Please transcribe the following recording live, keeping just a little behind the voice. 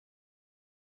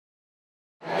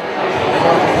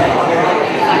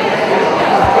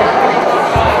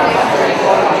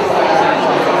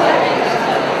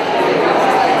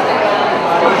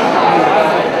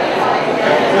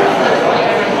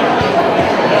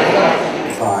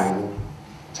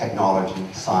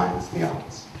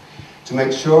to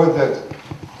make sure that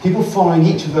people following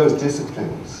each of those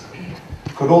disciplines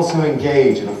could also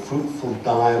engage in a fruitful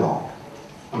dialogue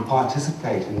and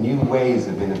participate in new ways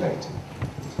of innovating,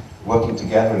 working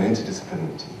together in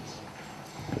interdisciplinary teams.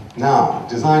 Now,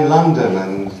 Design London,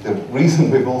 and the reason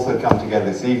we've also come together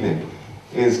this evening,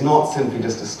 is not simply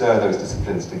just to stir those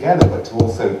disciplines together, but to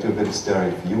also do a bit of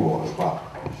stirring for you all as well.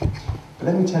 But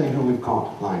let me tell you who we've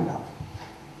got lined up.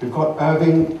 We've got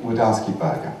Irving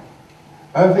Wodowski-Berger.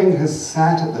 Irving has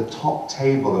sat at the top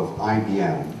table of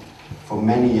IBM for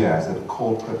many years at a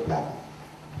corporate level.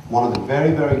 One of the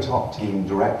very, very top team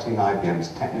directing IBM's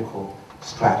technical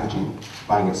strategy,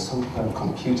 running its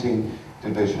supercomputing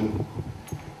division,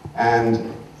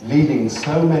 and leading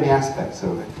so many aspects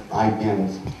of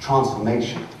IBM's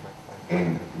transformation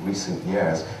in recent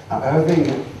years. Now,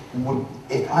 Irving would,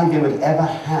 if IBM had ever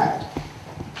had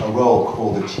a role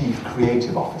called the Chief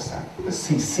Creative Officer, the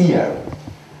CCO,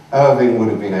 Irving would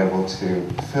have been able to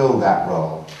fill that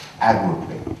role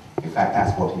admirably. In fact,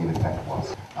 that's what he in effect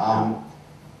was.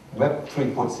 Web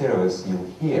 3.0, as you'll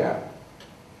hear,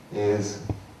 is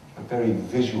a very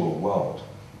visual world.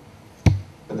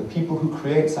 But the people who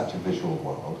create such a visual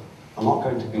world are not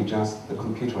going to be just the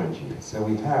computer engineers. So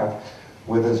we have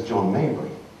with us John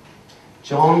Mabry.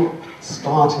 John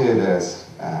started as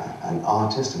an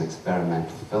artist, an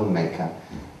experimental filmmaker,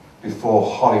 before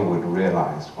Hollywood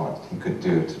realized what he could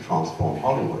do to transform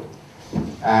Hollywood,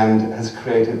 and has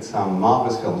created some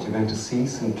marvelous films. You're going to see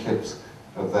some clips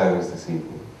of those this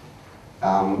evening.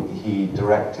 He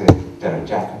directed Derek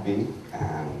Jacobi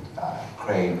and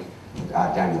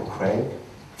Daniel Craig.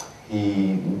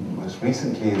 He most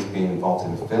recently has been involved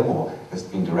in a film, or has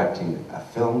been directing a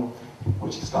film,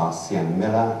 which stars Sienna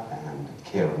Miller and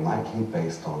Keira Knightley,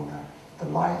 based on the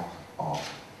life of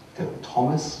Dylan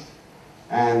Thomas.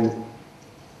 And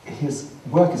his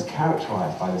work is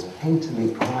characterized by this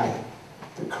painterly eye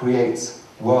that creates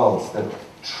worlds that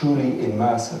truly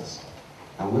immerse us.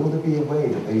 Now, will there be a way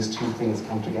that these two things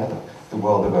come together? The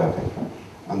world of Irving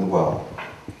and the world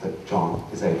that John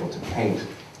is able to paint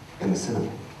in the cinema.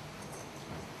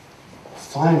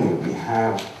 Finally, we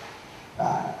have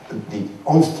the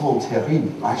enfant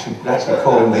terrible. I should actually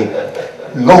call him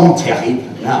the l'homme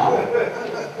terrible now.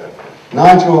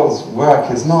 Nigel's work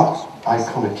is not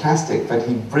iconoclastic, but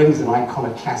he brings an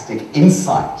iconoclastic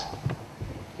insight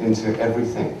into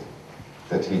everything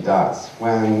that he does.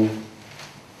 When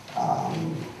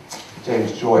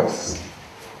James Joyce,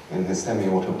 in his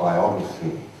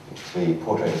semi-autobiography, The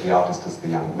Portrait of the Artist as the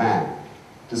Young Man,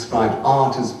 described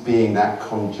art as being that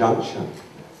conjunction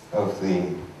of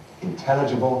the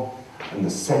intelligible and the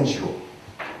sensual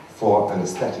for an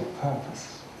aesthetic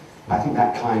purpose. I think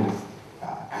that kind of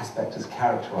aspect has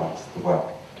characterized the work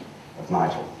of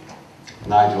Nigel.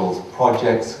 Nigel's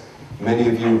projects, many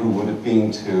of you who would have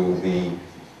been to the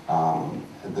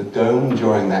Dome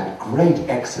during that great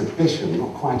exhibition,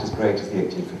 not quite as great as the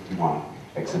 1851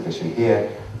 exhibition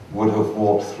here, would have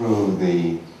walked through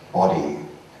the body,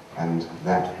 and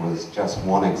that was just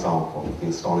one example of the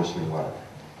astonishing work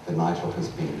that Nigel has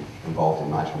been involved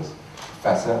in. Nigel is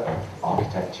Professor of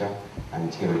Architecture and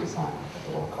Interior Design at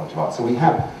the Royal College of Art. So we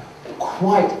have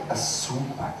quite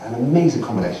an amazing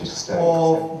combination to stir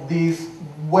of this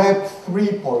Web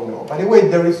 3.0. By the way,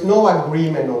 there is no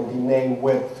agreement on the name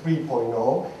Web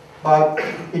 3.0, but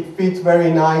it fits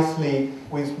very nicely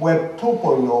with Web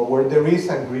 2.0, where there is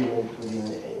agreement to the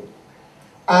name.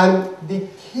 And the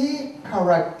key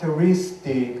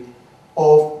characteristic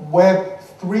of Web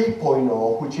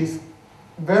 3.0, which is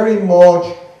very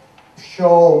much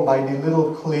shown by the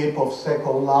little clip of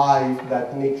Second Life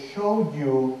that Nick showed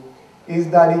you, is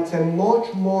that it's a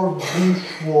much more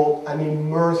visual and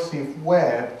immersive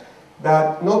web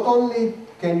that not only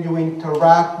can you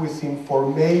interact with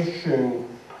information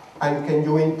and can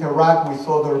you interact with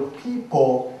other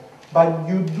people, but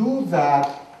you do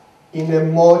that in a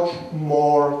much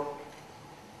more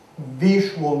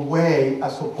visual way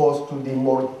as opposed to the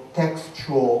more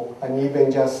textual and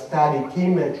even just static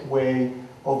image way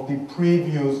of the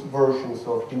previous versions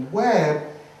of the web.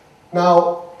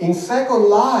 Now, in Second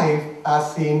Life,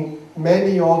 as in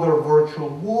many other virtual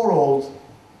worlds,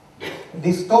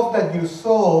 the stuff that you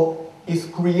saw is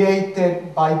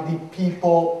created by the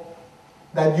people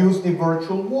that use the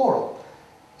virtual world.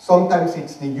 Sometimes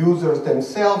it's the users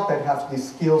themselves that have the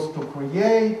skills to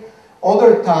create.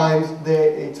 Other times,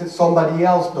 it's somebody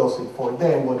else does it for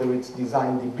them, whether it's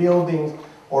design the buildings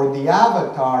or the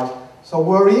avatars. So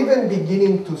we're even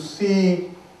beginning to see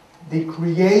the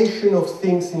creation of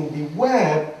things in the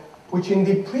web, which in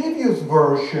the previous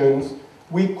versions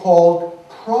we called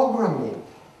programming.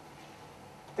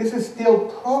 This is still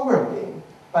programming,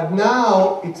 But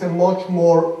now it's a much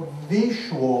more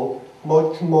visual,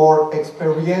 much more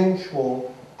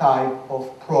experiential type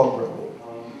of programming.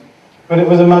 But it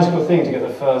was a magical thing to get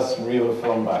the first reel of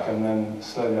film back, and then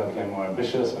slowly I became more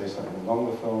ambitious, I started doing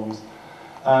longer films.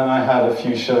 And I had a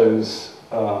few shows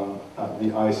at the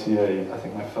ICA. I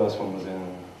think my first one was in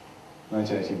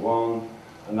 1981,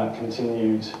 and that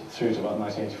continued through to about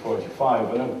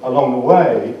 1984-85. And along the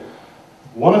way,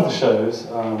 one of the shows,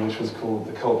 which was called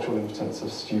The Cultural Impotence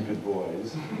of Stupid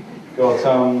Boys, got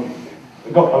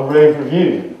a rave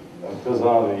review,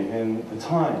 bizarrely, in the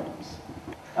Times.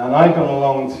 And I'd gone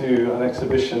along to an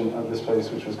exhibition at this place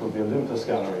which was called the Olympus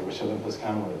Gallery, which Olympus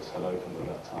Cameras had opened at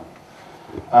that time.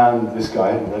 And this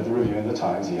guy had read the review in the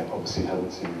Times. He obviously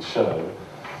hadn't seen the show.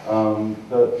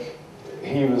 But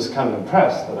he was kind of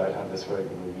impressed that I'd had this very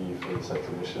good review for this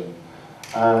exhibition,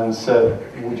 and said,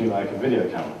 "Would you like a video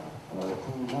camera?" And I was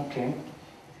like, "Okay."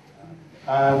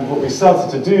 And what we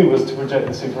started to do was to project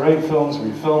the Super 8 films,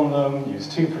 refilm them, use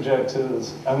 2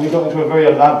 projectors, and we got into a very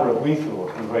elaborate, we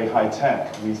thought, and very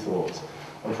high-tech, we thought,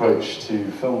 approach to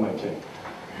filmmaking.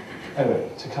 Anyway,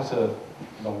 to cut a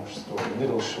long story a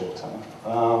little shorter,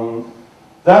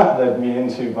 that led me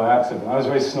into, by accident, I was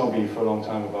very snobby for a long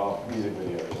time about music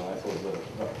videos, and I thought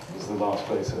that was the last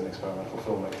place an experimental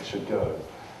filmmaker should go.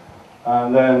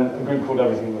 And then a group called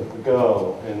Everything But the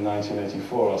Girl in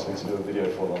 1984 asked me to do a video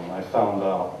for them, and I found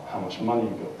out how much money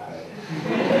you got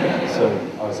paid. So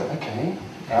I was like, okay.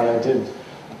 And I did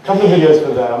a couple of videos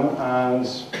for them, and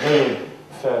they were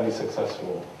fairly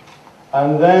successful.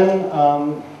 And then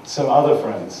some other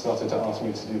friends started to ask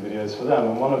me to do videos for them,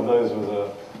 and one of those was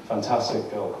a fantastic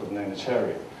girl called Nena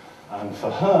Cherry. And for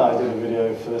her, I did a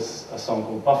video for a song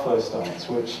called Buffalo Stance,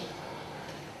 which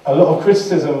a lot of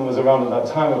criticism was around at that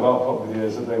time about pop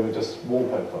videos that they were just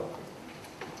wallpaper.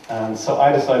 And so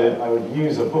I decided I would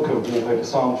use a book of wallpaper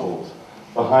samples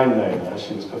behind Nena as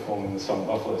she was performing the song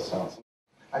Buffalo Stance.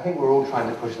 I think we're all trying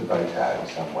to push the boat out in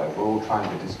some way. We're all trying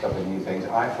to discover new things.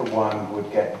 I, for one,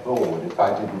 would get bored if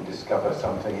I didn't discover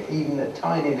something, even a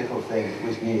tiny little thing that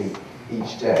was new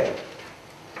each day.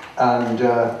 And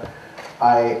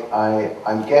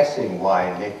I'm guessing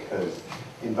why Nick has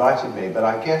invited me, but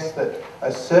I guess that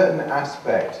a certain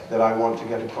aspect that I want to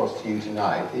get across to you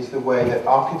tonight is the way that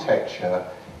architecture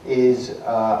is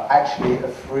actually a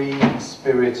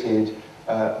free-spirited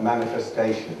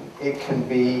manifestation. It can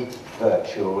be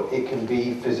virtual, it can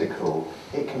be physical,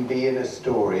 it can be in a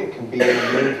story, it can be in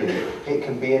a movie, it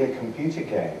can be in a computer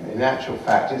game. In actual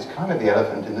fact, it's kind of the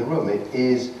elephant in the room. It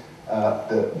is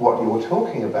what you're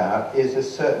talking about is a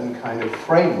certain kind of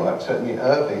framework. Certainly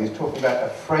Irving is talking about a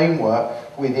framework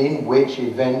within which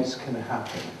events can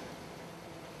happen.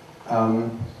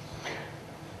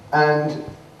 And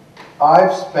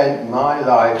I've spent my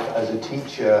life as a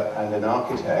teacher and an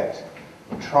architect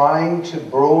trying to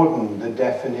broaden the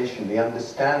definition, the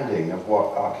understanding of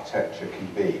what architecture can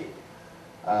be,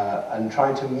 and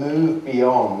trying to move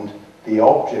beyond the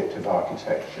object of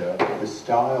architecture, the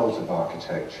styles of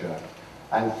architecture,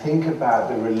 and think about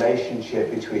the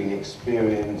relationship between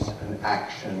experience and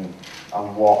action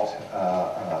and what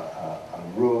a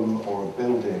room or a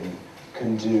building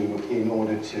can do in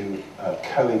order to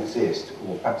coexist,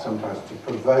 or perhaps sometimes to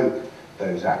provoke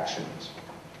those actions.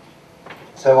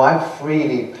 So I've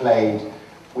freely played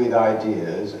with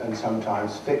ideas and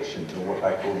sometimes fictions, or what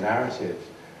I call narratives,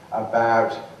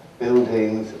 about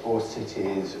buildings or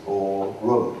cities or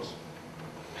rooms.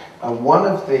 And one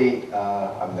of the,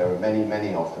 and there are many,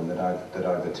 many of them that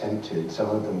I've attempted. Some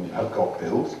of them have got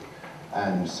built,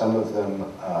 and some of them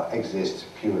exist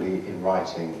purely in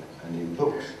writing and in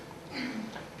books.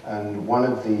 And one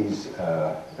of these,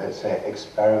 let's say,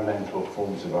 experimental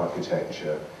forms of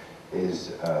architecture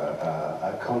is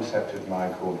a concept of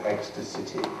mine called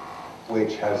ecstasy,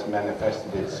 which has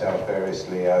manifested itself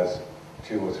variously as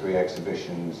 2 or 3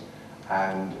 exhibitions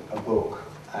and a book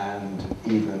and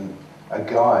even a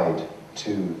guide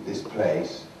to this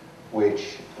place,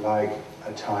 which, like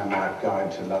a time-out guide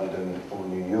to London or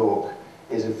New York,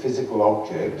 is a physical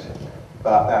object,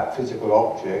 but that physical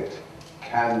object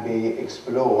can be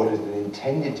explored, and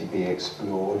intended to be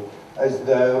explored, as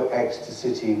though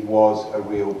ecstasy was a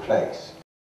real place.